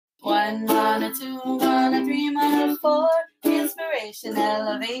one on a two, on a three, on a four. Inspiration,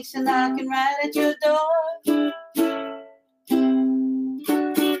 elevation, knocking right at your door.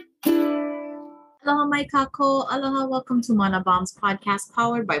 Aloha, my kako. Aloha, welcome to Mana Bombs podcast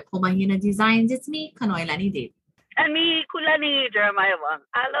powered by Pomahina Designs. It's me, Kanoilani Dave. And me, Kulani Jeremiah Wang.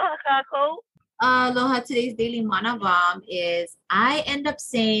 Aloha, kako. Aloha, today's daily Mana Bomb is I end up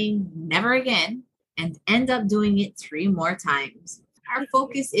saying never again and end up doing it 3 more times. Our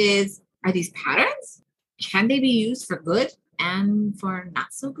focus is, are these patterns? Can they be used for good and for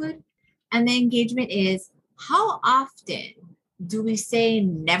not so good? And the engagement is, how often do we say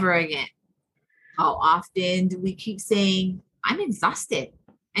never again? How often do we keep saying, I'm exhausted,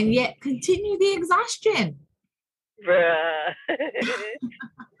 and yet continue the exhaustion? Bruh.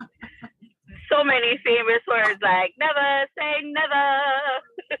 So many famous words like never say never.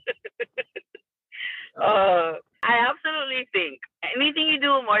 I absolutely think anything you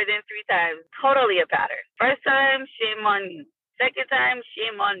do more than 3 times, totally a pattern. First time, shame on you. Second time,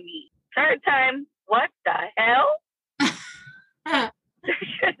 shame on me. Third time, what the hell? There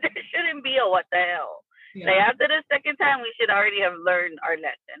shouldn't be a what the hell. Yeah. Like after the second time, we should already have learned our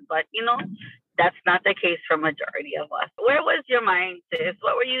lesson. But, that's not the case for majority of us. Where was your mind, sis?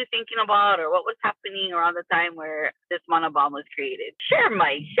 What were you thinking about, or what was happening around the time where this Mana Bomb was created? Share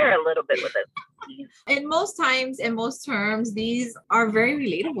a little bit with us, please. In most times, in most terms, these are very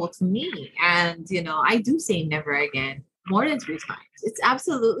relatable to me. And, I do say never again more than 3 times. It's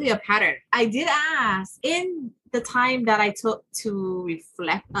absolutely a pattern. I did ask in the time that I took to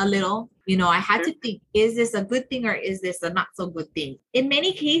reflect a little, I had to think, is this a good thing or is this a not so good thing? In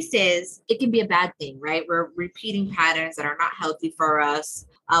many cases, it can be a bad thing, right? We're repeating patterns that are not healthy for us,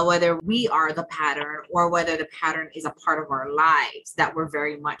 whether we are the pattern or whether the pattern is a part of our lives that we're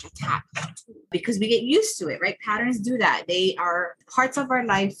very much attached to because we get used to it, right? Patterns do that. They are parts of our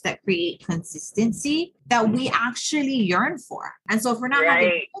life that create consistency that we actually yearn for. And so if we're not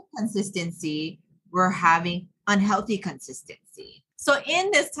having consistency, we're having unhealthy consistency. So in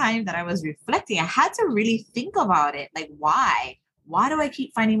this time that I was reflecting, I had to really think about it. Like, why? Why do I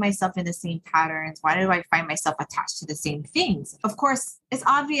keep finding myself in the same patterns? Why do I find myself attached to the same things? Of course, it's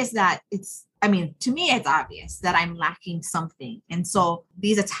obvious that to me, it's obvious that I'm lacking something. And so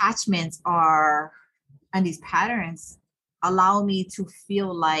these attachments and these patterns allow me to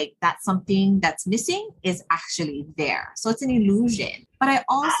feel like that something that's missing is actually there. So it's an illusion. But I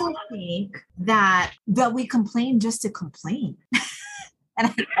also think that we complain just to complain. And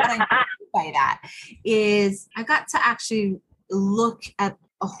what I mean by that is I got to actually look at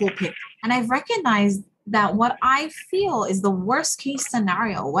a whole picture. And I've recognized that what I feel is the worst case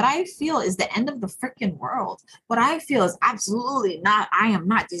scenario. What I feel is the end of the freaking world. What I feel is absolutely I am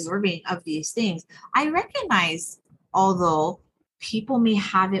not deserving of these things. I recognize, although people may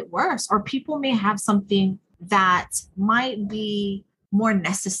have it worse, or people may have something that might be more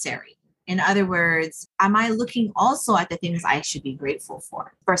necessary. In other words, am I looking also at the things I should be grateful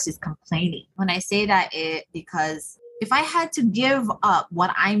for versus complaining? When I say that, because if I had to give up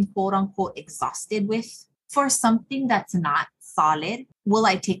what I'm quote unquote exhausted with for something that's not solid, will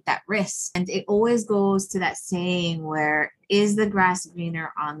I take that risk? And it always goes to that saying where, is the grass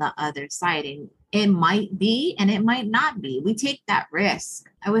greener on the other side? And it might be, and it might not be. We take that risk.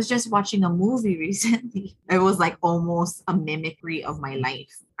 I was just watching a movie recently. It was like almost a mimicry of my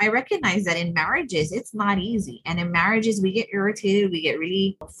life. I recognize that in marriages, it's not easy. And in marriages, we get irritated. We get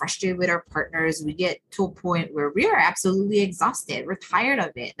really frustrated with our partners. We get to a point where we are absolutely exhausted. We're tired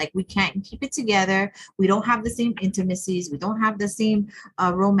of it. Like we can't keep it together. We don't have the same intimacies. We don't have the same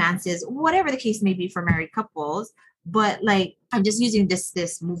romances, whatever the case may be for married couples. But like, I'm just using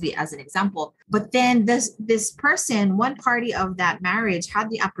this movie as an example. But then this person, one party of that marriage had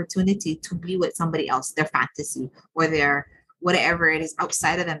the opportunity to be with somebody else, their fantasy or their whatever it is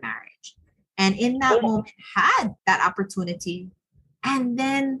outside of the marriage. And in that moment had that opportunity and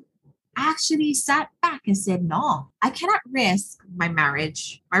then actually sat back and said, no, I cannot risk my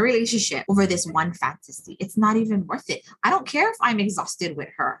marriage, my relationship over this one fantasy. It's not even worth it. I don't care if I'm exhausted with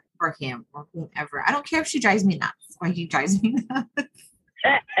her or him or whomever. I don't care if she drives me nuts or he drives me nuts.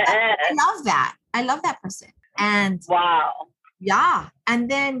 I love that. I love that person. And wow. Yeah. And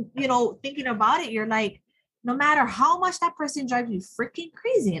then, thinking about it, you're like, no matter how much that person drives you freaking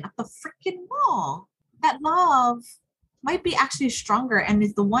crazy and up the freaking wall, that love might be actually stronger and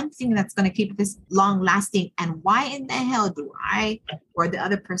is the one thing that's going to keep this long lasting. And why in the hell do I or the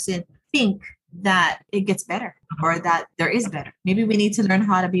other person think that it gets better or that there is better? Maybe we need to learn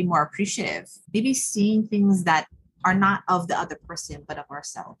how to be more appreciative. Maybe seeing things that are not of the other person, but of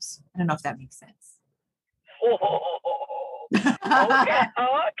ourselves. I don't know if that makes sense. Okay,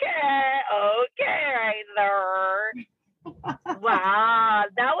 right there. Wow,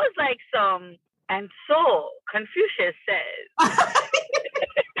 that was like some. And so Confucius says.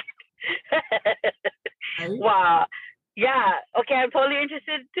 Wow. Yeah. Okay. I'm totally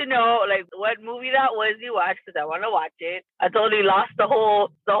interested to know like what movie that was you watched because I want to watch it. I totally lost the whole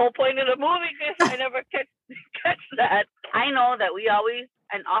point of the movie because I never catch that. I know that we always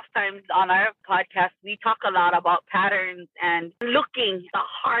and oftentimes on our podcast we talk a lot about patterns and looking the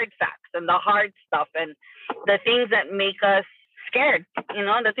hard facts and the hard stuff and the things that make us scared,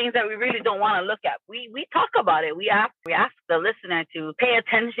 the things that we really don't want to look at. We talk about it. We ask the listener to pay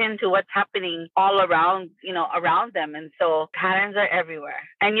attention to what's happening all around, around them. And so patterns are everywhere.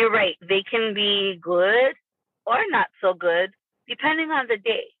 And you're right. They can be good or not so good depending on the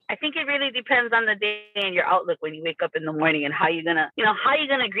day. I think it really depends on the day and your outlook when you wake up in the morning and how you're gonna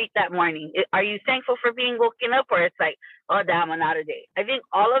greet that morning. Are you thankful for being woken up, or it's like, oh damn, another day? I think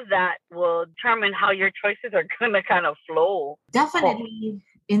all of that will determine how your choices are gonna kind of flow. Definitely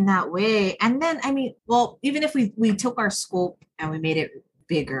in that way. And then, even if we took our scope and we made it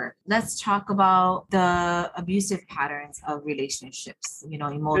bigger, let's talk about the abusive patterns of relationships,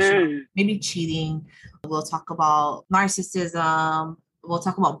 emotional, maybe cheating. We'll talk about narcissism. We'll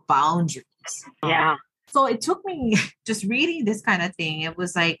talk about boundaries. Yeah. So it took me just reading this kind of thing. It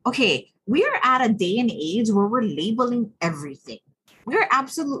was like, okay, we are at a day and age where we're labeling everything. We're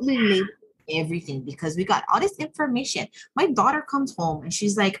absolutely labeling everything because we got all this information. My daughter comes home and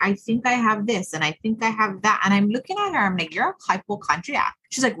she's like, I think I have this and I think I have that. And I'm looking at her, I'm like, you're a hypochondriac.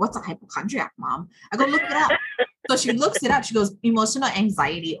 She's like, what's a hypochondriac, mom? I go, look it up. So she looks it up. She goes, emotional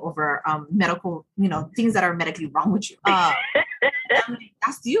anxiety over medical, things that are medically wrong with you.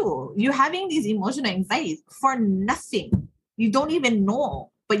 That's you. You're having these emotional anxieties for nothing. You don't even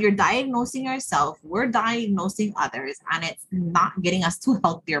know, but you're diagnosing yourself. We're diagnosing others, and it's not getting us to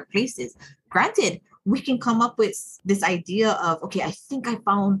healthier places. Granted, we can come up with this idea of, okay, I think I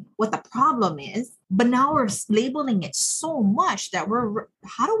found what the problem is, but now we're labeling it so much that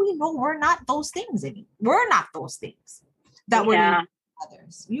how do we know we're not those things anymore? We're not those things that we're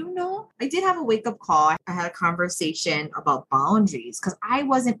others. I did have a wake-up call. I had a conversation about boundaries because I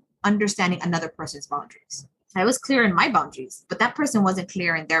wasn't understanding another person's boundaries. I was clear in my boundaries, but that person wasn't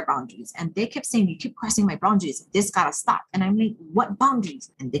clear in their boundaries. And they kept saying, you keep crossing my boundaries. This gotta stop. And I'm like, what boundaries?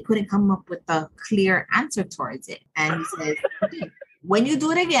 And they couldn't come up with a clear answer towards it. And he says, okay, when you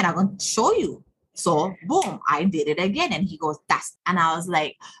do it again, I'm going to show you. So boom, I did it again. And he goes, and I was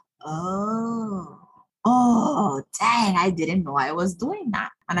like, oh, dang, I didn't know I was doing that.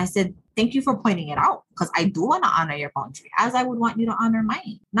 And I said, thank you for pointing it out because I do want to honor your boundary as I would want you to honor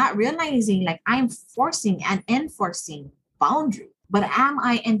mine. Not realizing like I'm forcing and enforcing boundary, but am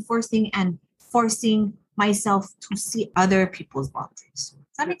I enforcing and forcing myself to see other people's boundaries?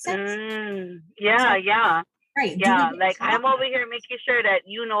 Does that make sense? Yeah. Right. Yeah. Like I'm over here making sure that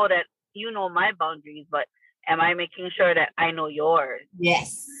you know my boundaries, but am I making sure that I know yours?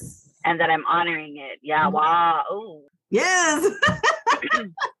 Yes. And that I'm honoring it. Yeah. Wow. Ooh. Yes.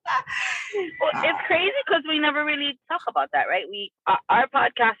 Well, it's crazy because we never really talk about that, right? Our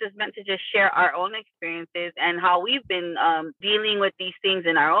podcast is meant to just share our own experiences and how we've been dealing with these things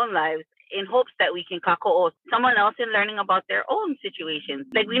in our own lives in hopes that we can cackle someone else in learning about their own situations.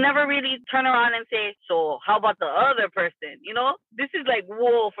 Like we never really turn around and say, so how about the other person? This is like,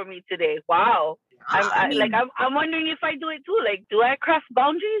 whoa for me today. Wow. I'm wondering if I do it too. Like, do I cross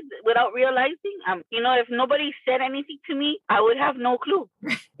boundaries without realizing? If nobody said anything to me, I would have no clue.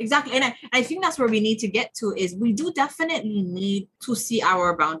 Exactly. And I think that's where we need to get to is we do definitely need to see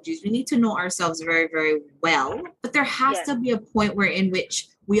our boundaries. We need to know ourselves very, very well. But there has to be a point in which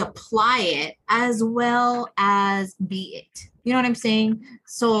we apply it as well as be it. You know what I'm saying?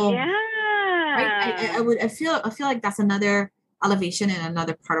 So right, I feel like that's another elevation and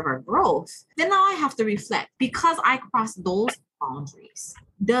another part of our growth. Then now I have to reflect because I crossed those boundaries.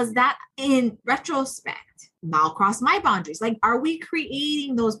 Does that in retrospect now cross my boundaries? Like, are we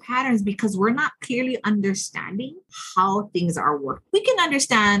creating those patterns because we're not clearly understanding how things are working? We can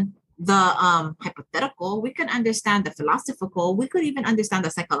understand the hypothetical, we can understand the philosophical, we could even understand the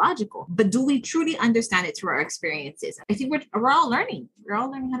psychological, but do we truly understand it through our experiences? I think we're all learning. We're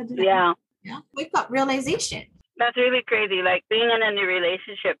all learning how to do that. Yeah. Wake up realization. That's really crazy. Like being in a new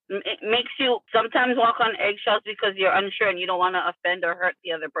relationship, it makes you sometimes walk on eggshells because you're unsure and you don't want to offend or hurt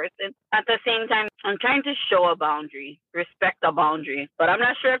the other person. At the same time, I'm trying to show a boundary, respect a boundary, but I'm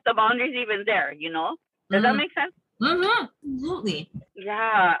not sure if the boundary is even there, Does that make sense? Mm-hmm. Absolutely.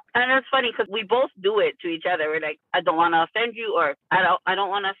 Yeah, and it's funny because we both do it to each other. We're like, I don't want to offend you, or I don't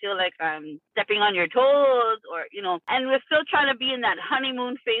want to feel like I'm stepping on your toes, or And we're still trying to be in that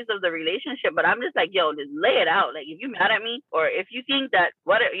honeymoon phase of the relationship. But I'm just like, yo, just lay it out. Like, if you mad at me, or if you think that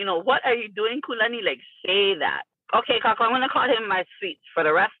what are you doing, Kulani? Like, say that. Okay, Kako, I'm gonna call him my sweet for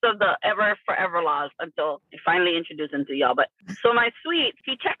the rest of the ever forever laws until I finally introduce him to y'all. But so my sweet,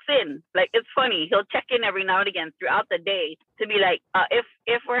 he checks in. Like, it's funny. He'll check in every now and again throughout the day to be like,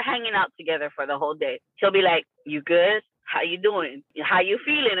 if we're hanging out together for the whole day, he'll be like, "You good? How you doing? How you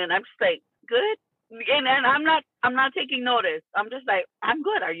feeling?" And I'm just like, "Good." And I'm not taking notice. I'm just like, "I'm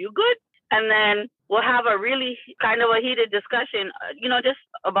good. Are you good?" And then we'll have a really kind of a heated discussion, just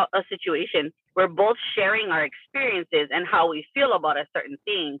about a situation. We're both sharing our experiences and how we feel about a certain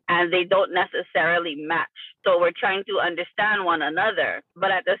thing, and they don't necessarily match. So we're trying to understand one another,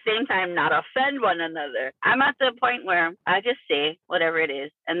 but at the same time, not offend one another. I'm at the point where I just say whatever it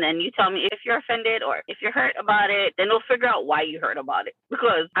is, and then you tell me if you're offended or if you're hurt about it, then we'll figure out why you hurt about it,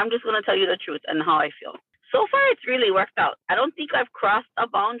 because I'm just going to tell you the truth and how I feel. So far, it's really worked out. I don't think I've crossed a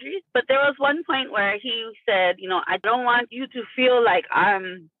boundary, but there was one point where he said, I don't want you to feel like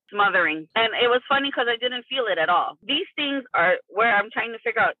I'm smothering. And it was funny because I didn't feel it at all. These things are where I'm trying to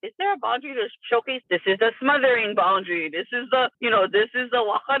figure out, is there a boundary to showcase? This is the smothering boundary. This is the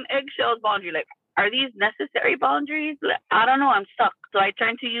walk on eggshells boundary. Like, are these necessary boundaries? I don't know. I'm stuck. So I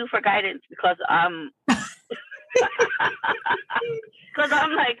turn to you for guidance because because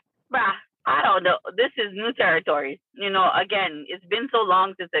I'm like, bruh, I don't know. This is new territory. Again, it's been so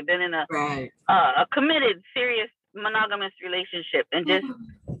long since I've been in a committed, serious, monogamous relationship, and just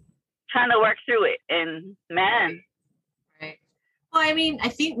trying to work through it. And man. Right. Well, I mean, I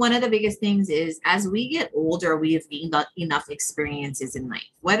think one of the biggest things is as we get older, we have gained enough experiences in life,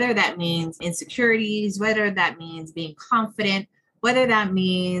 whether that means insecurities, whether that means being confident, whether that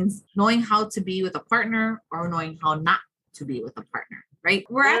means knowing how to be with a partner or knowing how not to be with a partner. Right?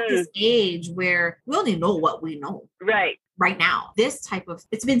 We're at this age where we only know what we know. Right now.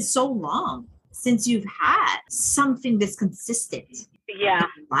 It's been so long since you've had something this consistent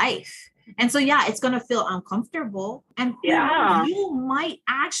in life. And so, it's going to feel uncomfortable. And you might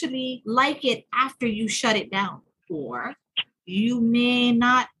actually like it after you shut it down. Or you may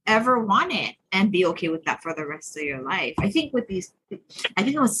not ever want it and be okay with that for the rest of your life. I think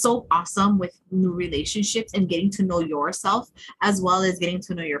it was so awesome with new relationships and getting to know yourself as well as getting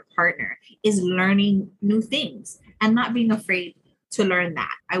to know your partner is learning new things and not being afraid to learn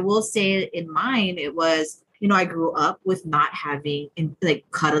that. I will say in mine, it was, I grew up with not having like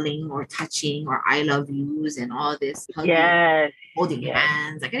cuddling or touching or I love yous and all this hugging, holding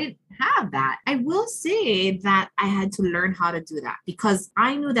hands. Like I didn't have that. I will say that I had to learn how to do that because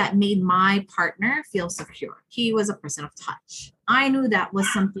I knew that made my partner feel secure. He was a person of touch. I knew that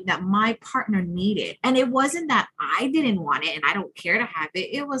was something that my partner needed. And it wasn't that I didn't want it and I don't care to have it.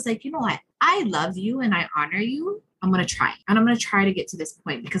 It was like, you know what? I love you and I honor you. I'm going to try. And I'm going to try to get to this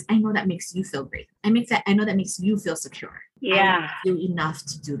point because I know that makes you feel great. I know that makes you feel secure. Yeah. I love you enough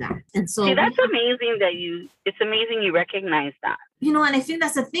to do that. And so see, that's amazing it's amazing you recognize that. And I think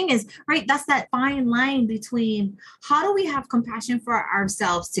that's the thing is, right, that's that fine line between how do we have compassion for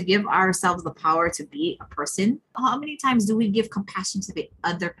ourselves to give ourselves the power to be a person? How many times do we give compassion to the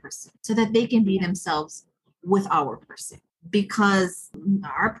other person so that they can be themselves with our person? Because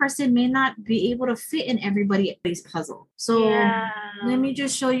our person may not be able to fit in everybody's puzzle. So let me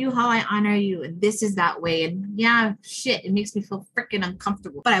just show you how I honor you. And this is that way. And it makes me feel freaking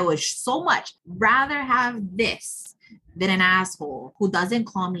uncomfortable. But I would so much rather have this than an asshole who doesn't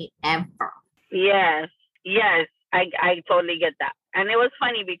call me ever. Yes. I totally get that. And it was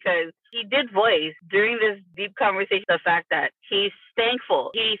funny because he did voice during this deep conversation the fact that he's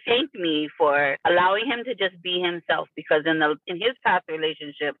thankful. He thanked me for allowing him to just be himself because in his past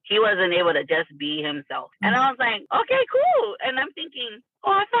relationship, he wasn't able to just be himself. And I was like, okay, cool. And I'm thinking,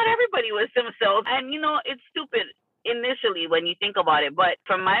 I thought everybody was himself. And, it's stupid initially when you think about it. But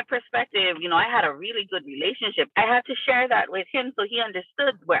from my perspective, I had a really good relationship. I had to share that with him so he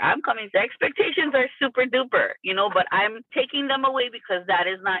understood where I'm coming. The expectations are super duper, but I'm taking them away because that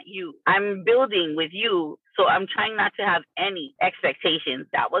is not you. I'm building with you. So I'm trying not to have any expectations.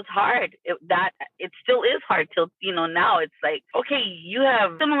 That was hard. It still is hard till, now it's like, okay, you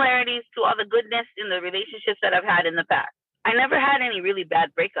have similarities to all the goodness in the relationships that I've had in the past. I never had any really bad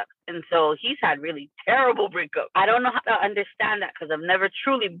breakups. And so he's had really terrible breakups. I don't know how to understand that because I've never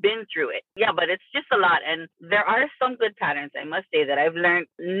truly been through it. Yeah, but it's just a lot. And there are some good patterns, I must say, that I've learned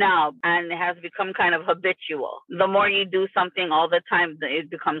now, and it has become kind of habitual. The more you do something all the time, it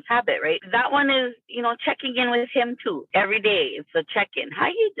becomes habit, right? That one is, checking in with him too. Every day, it's a check-in. How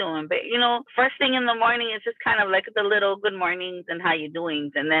you doing? But, first thing in the morning is just kind of like the little good mornings and how you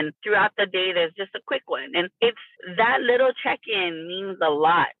doing. And then throughout the day, there's just a quick one. And it's that little check-in means a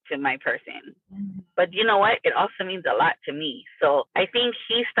lot to my person. But you know what? It also means a lot to me. So I think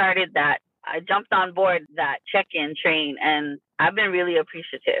he started that. I jumped on board that check-in train, and I've been really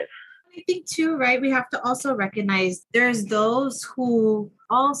appreciative. I think too, right? We have to also recognize there's those who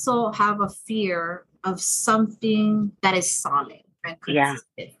also have a fear of something that is solid and consistent.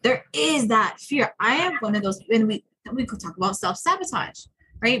 Yeah. There is that fear. I am one of those, and we could talk about self-sabotage,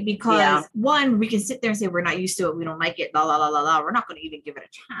 right? Because one, we can sit there and say, we're not used to it. We don't like it. La, la, la, la, la. We're not going to even give it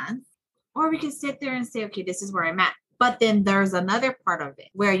a chance. Or we can sit there and say, okay, this is where I'm at. But then there's another part of it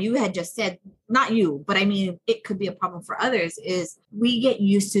where you had just said, not you, but I mean, it could be a problem for others, is we get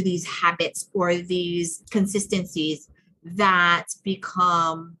used to these habits or these consistencies that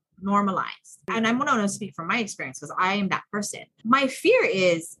become normalized. And I'm going to speak from my experience because I am that person. My fear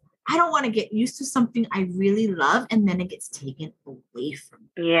is I don't want to get used to something I really love and then it gets taken away from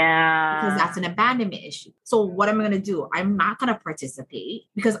me. Yeah. Because that's an abandonment issue. So what am I going to do? I'm not going to participate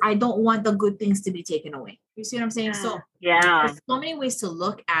because I don't want the good things to be taken away. You see what I'm saying? So there's so many ways to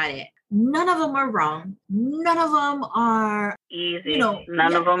look at it. None of them are wrong. None of them are easy.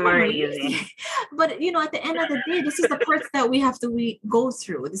 None of them are easy. But, at the end of the day, this is the parts that we have to go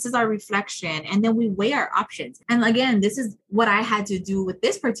through. This is our reflection. And then we weigh our options. And again, this is what I had to do with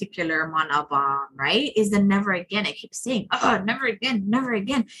this particular Mana Bomb, right? Is the never again. I keep saying, never again, never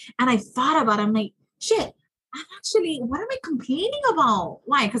again. And I thought about it. I'm like, shit. What am I complaining about?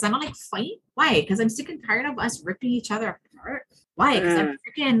 Why? Because I don't like fight? Why? Because I'm sick and tired of us ripping each other apart? Why? Because I'm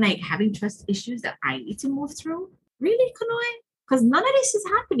freaking having trust issues that I need to move through? Really, Kanoy? Because none of this is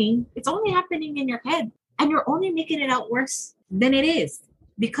happening. It's only happening in your head. And you're only making it out worse than it is.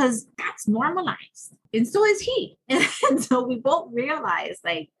 Because that's normalized. And so is he. And so we both realize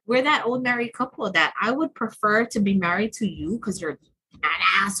we're that old married couple that I would prefer to be married to you because you're an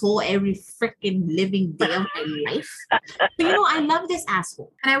asshole every freaking living day of my life. But I love this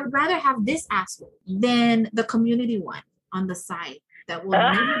asshole. And I would rather have this asshole than the community one on the side that will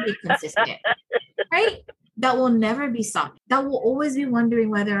never be consistent. Right? That will never be solid. That will always be wondering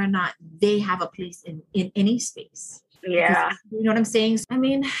whether or not they have a place in any space. Yeah. Because, you know what I'm saying? I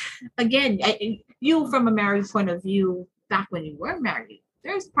mean, again, you from a married point of view, back when you were married,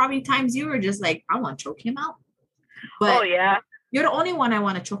 there's probably times you were just like, I want to choke him out. But you're the only one I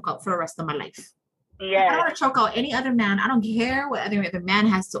want to choke out for the rest of my life. Yeah. I don't want to choke out any other man. I don't care what other man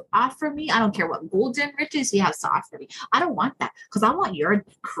has to offer me. I don't care what golden riches he has to offer me. I don't want that because I want your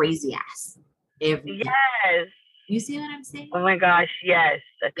crazy ass. Yes. You see what I'm saying? Oh my gosh, yes.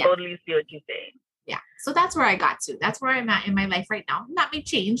 I totally see what you're saying. Yeah. So that's where I got to. That's where I'm at in my life right now. Not may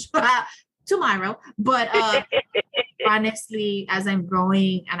change tomorrow. But honestly, as I'm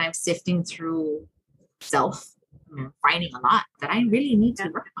growing and I'm sifting through self, I'm finding a lot that I really need to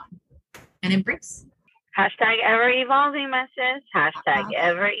work on and embrace. Hashtag ever evolving message. Hashtag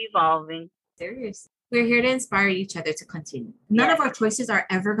ever evolving. Serious. We're here to inspire each other to continue. None of our choices are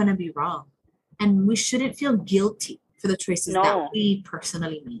ever going to be wrong. And we shouldn't feel guilty for the choices that we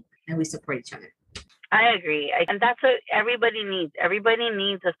personally make, and we support each other. I agree. And that's what everybody needs. Everybody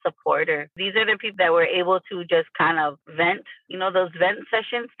needs a supporter. These are the people that were able to just kind of vent. Those vent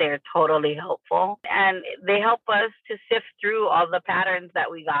sessions, they're totally helpful. And they help us to sift through all the patterns that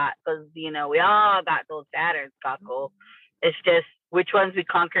we got. Because, we all got those patterns, Kako. It's just which ones we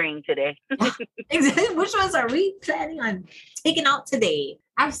conquering today. Exactly. Which ones are we planning on taking out today?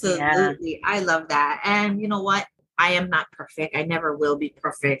 Absolutely. Yeah. I love that. And you know what? I am not perfect. I never will be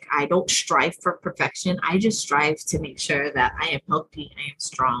perfect. I don't strive for perfection. I just strive to make sure that I am healthy, I am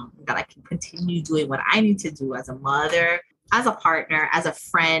strong, that I can continue doing what I need to do as a mother, as a partner, as a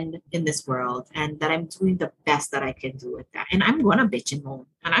friend in this world, and that I'm doing the best that I can do with that. And I'm going to bitch and moan,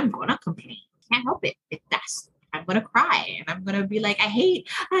 and I'm going to complain. Can't help it. I'm going to cry, and I'm going to be like, I hate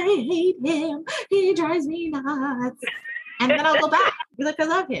him. He drives me nuts. And then I'll go back. Be like, I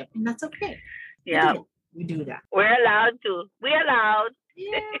love him. And that's okay. Yeah. We do that. We're allowed to. We're allowed.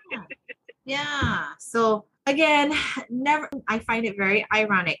 Yeah. Yeah. So again, never. I find it very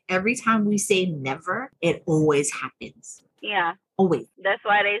ironic. Every time we say never, it always happens. Yeah. Always. That's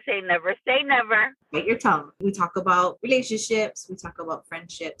why they say never say never. Bite your tongue. We talk about relationships. We talk about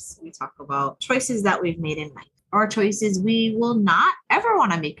friendships. We talk about choices that we've made in life. or choices we will not ever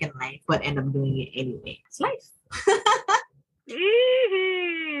want to make in life, but end up doing it anyway. It's life.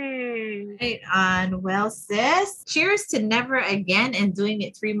 Right on. Well, sis, cheers to never again and doing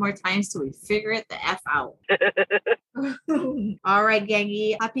it 3 more times till we figure it the F out. All right,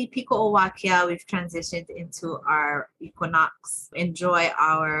 gangy. Happy Pico Owakia. We've transitioned into our equinox. Enjoy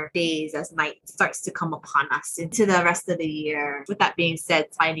our days as night starts to come upon us into the rest of the year. With that being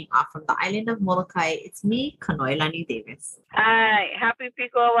said, signing off from the island of Molokai, it's me, Kanoilani Davis. Hi, happy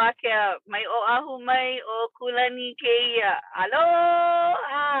Pico Wakia. May o ahumay o kulani keya.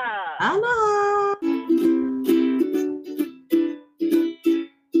 Aloha! Aloha!